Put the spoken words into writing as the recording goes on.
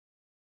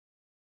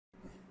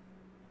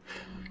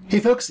Hey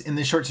folks, in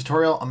this short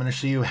tutorial, I'm going to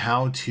show you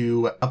how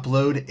to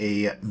upload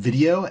a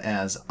video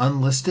as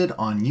unlisted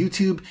on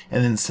YouTube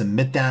and then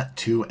submit that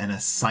to an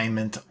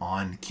assignment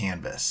on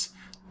Canvas.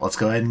 Let's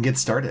go ahead and get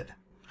started.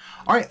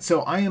 All right,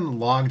 so I am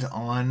logged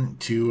on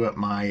to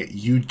my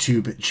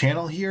YouTube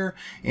channel here.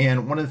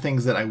 And one of the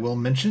things that I will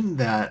mention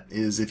that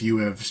is if you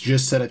have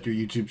just set up your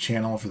YouTube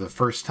channel for the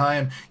first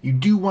time, you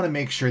do want to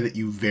make sure that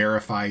you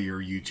verify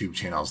your YouTube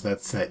channels.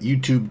 That's at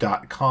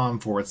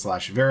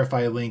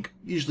youtube.com/verify link.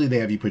 Usually they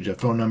have you put your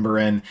phone number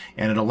in,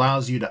 and it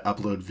allows you to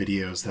upload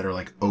videos that are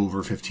like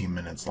over 15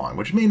 minutes long,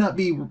 which may not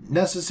be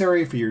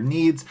necessary for your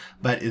needs,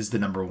 but is the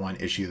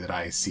 #1 issue that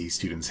I see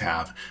students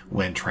have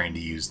when trying to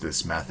use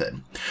this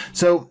method.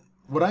 So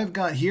what I've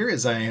got here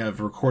is I have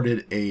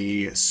recorded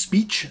a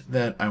speech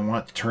that I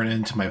want to turn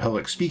into my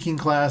public speaking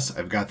class.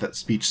 I've got that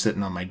speech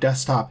sitting on my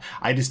desktop.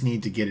 I just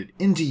need to get it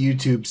into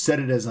YouTube,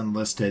 set it as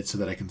unlisted so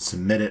that I can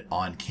submit it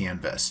on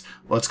Canvas.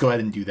 Let's go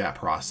ahead and do that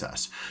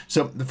process.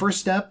 So the first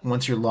step,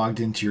 once you're logged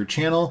into your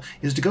channel,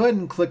 is to go ahead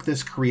and click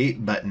this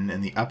create button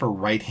in the upper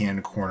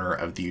right-hand corner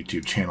of the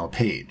YouTube channel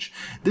page.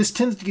 This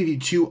tends to give you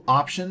two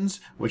options,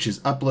 which is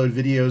upload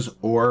videos,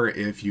 or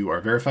if you are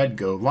verified,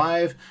 go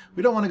live.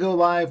 We don't want to go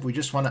live, we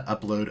just want to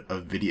upload a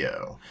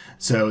video.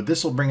 So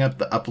this will bring up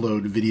the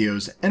upload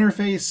videos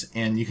interface,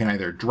 and you can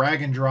either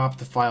drag and drop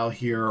the file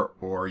here,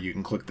 or you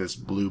can click this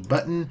blue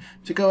button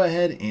to go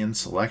ahead and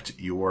select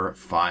your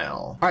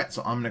file. All right,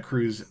 so I'm going to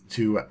cruise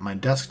to my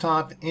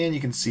desktop, and you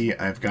can see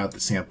I've got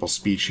the sample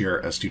speech here,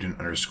 a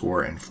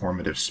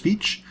student_informative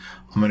speech.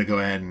 I'm going to go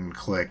ahead and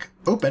click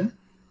open.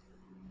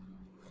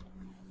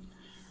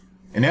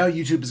 And now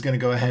YouTube is going to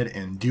go ahead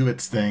and do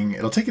its thing.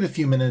 It'll take it a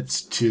few minutes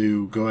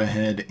to go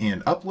ahead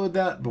and upload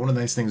that, but one of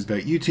the nice things about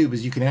YouTube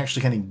is you can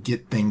actually kind of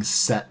get things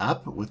set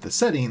up with the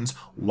settings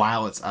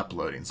while it's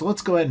uploading. So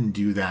let's go ahead and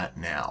do that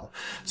now.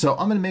 So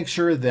I'm going to make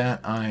sure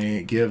that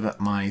I give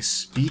my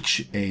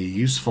speech a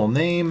useful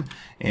name,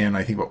 and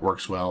I think what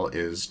works well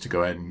is to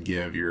go ahead and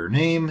give your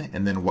name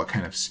and then what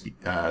kind of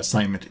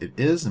assignment it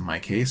is. In my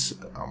case,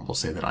 we'll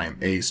say that I am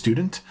a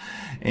student,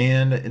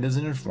 and it is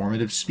an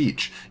informative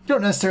speech. You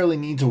don't necessarily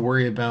need to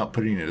worry about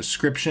putting a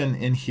description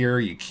in here.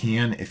 You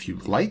can if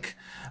you'd like,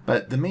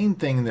 but the main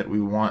thing that we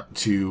want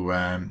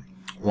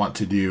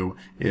to do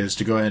is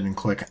to go ahead and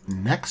click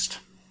next.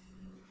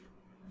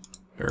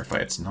 Verify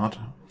it's not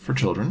for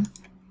children.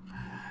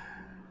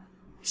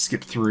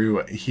 Skip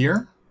through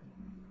here.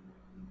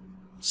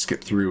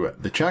 Skip through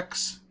the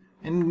checks.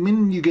 And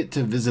when you get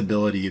to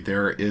visibility,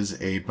 there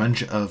is a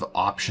bunch of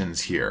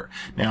options here.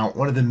 Now,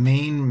 one of the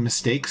main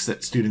mistakes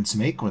that students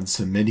make when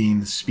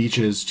submitting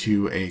speeches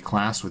to a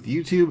class with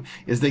YouTube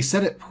is they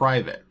set it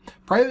private.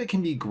 Private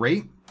can be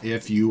great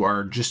if you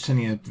are just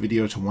sending a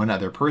video to one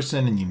other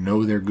person and you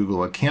know their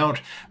Google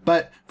account,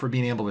 but for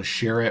being able to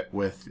share it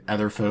with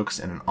other folks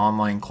in an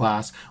online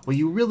class, what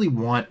you really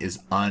want is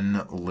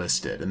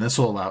unlisted. And this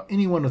will allow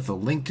anyone with a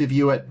link to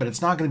view it, but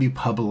it's not going to be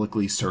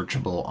publicly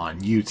searchable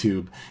on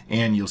YouTube,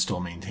 and you'll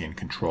still maintain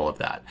control of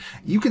that.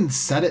 You can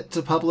set it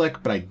to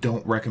public, but I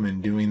don't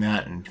recommend doing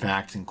that. In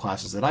fact, in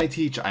classes that I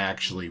teach, I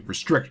actually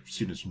restrict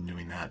students from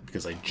doing that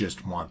because I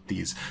just want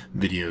these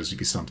videos to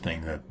be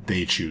something that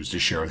they choose to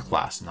share with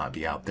class and not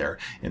be out there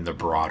in the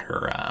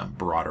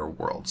broader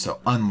world. So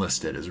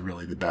unlisted is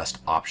really the best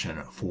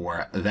option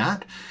for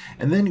that.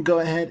 And then go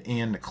ahead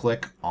and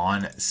click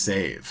on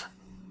save.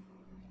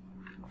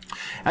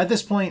 At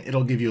this point,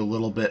 it'll give you a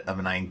little bit of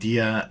an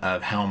idea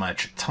of how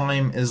much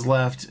time is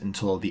left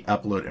until the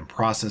upload and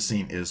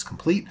processing is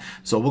complete.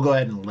 So we'll go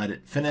ahead and let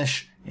it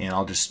finish, and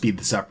I'll just speed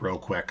this up real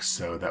quick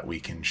so that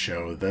we can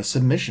show the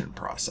submission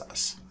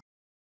process.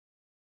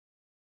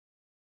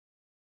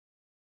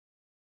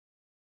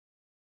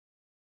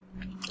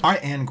 All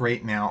right, and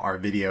great, now our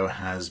video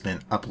has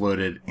been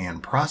uploaded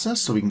and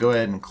processed, so we can go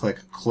ahead and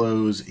click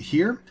close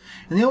here.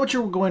 And now what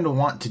you're going to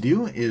want to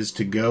do is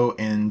to go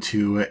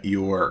into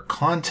your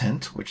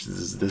content, which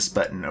is this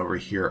button over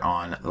here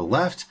on the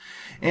left,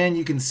 and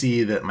you can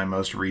see that my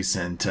most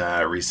recent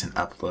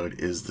upload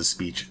is the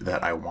speech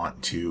that I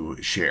want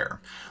to share.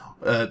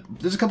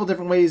 There's a couple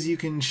different ways you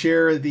can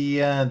share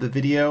the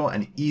video.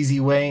 An easy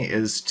way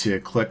is to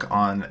click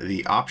on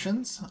the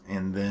options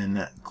and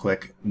then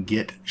click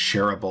Get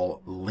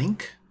Shareable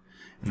Link,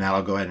 and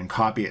that'll go ahead and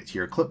copy it to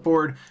your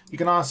clipboard. You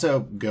can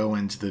also go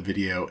into the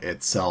video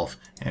itself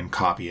and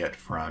copy it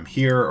from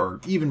here,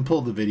 or even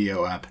pull the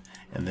video up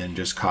and then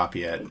just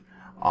copy it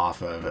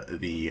off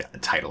of the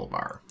title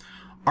bar.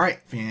 All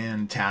right,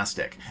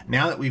 fantastic.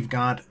 Now that we've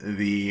got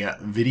the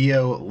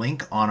video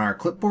link on our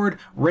clipboard,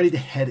 we're ready to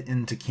head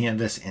into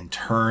Canvas and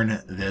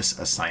turn this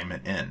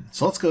assignment in.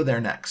 So let's go there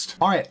next.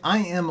 All right, I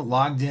am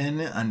logged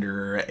in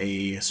under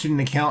a student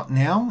account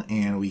now,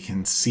 and we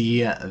can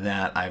see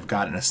that I've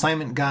got an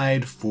assignment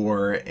guide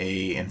for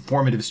a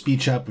informative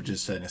speech up, which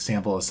is a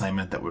sample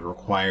assignment that would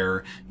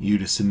require you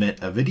to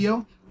submit a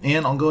video.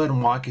 And I'll go ahead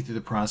and walk you through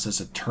the process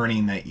of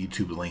turning that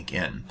YouTube link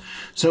in.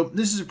 So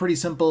this is a pretty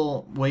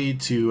simple way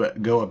to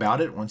go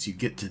about it. Once you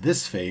get to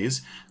this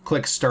phase,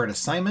 click Start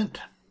Assignment,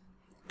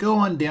 go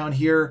on down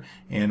here,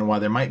 and while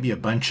there might be a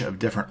bunch of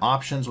different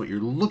options, what you're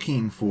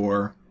looking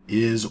for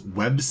is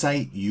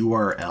website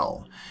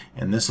URL.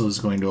 And this is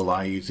going to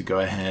allow you to go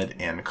ahead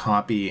and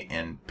copy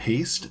and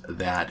paste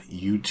that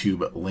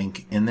YouTube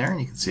link in there. And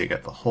you can see I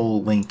got the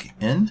whole link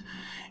in,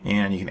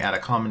 and you can add a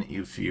comment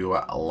if you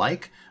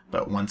like.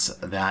 But once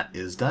that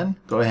is done,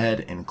 go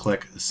ahead and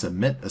click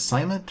Submit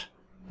Assignment.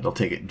 It'll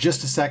take it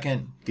just a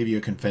second, give you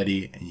a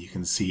confetti, and you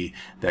can see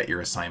that your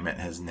assignment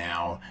has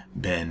now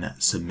been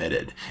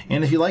submitted.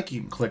 And if you like,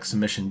 you can click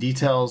Submission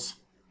Details,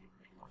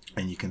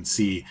 and you can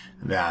see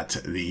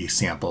that the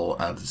sample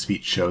of the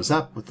speech shows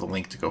up with the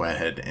link to go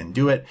ahead and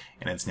do it,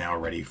 and it's now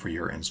ready for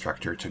your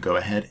instructor to go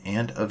ahead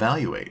and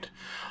evaluate.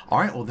 All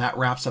right, well, that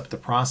wraps up the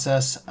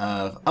process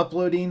of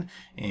uploading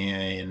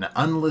an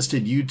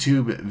unlisted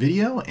YouTube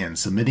video and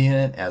submitting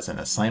it as an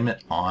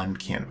assignment on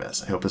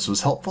Canvas. I hope this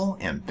was helpful,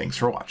 and thanks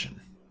for watching.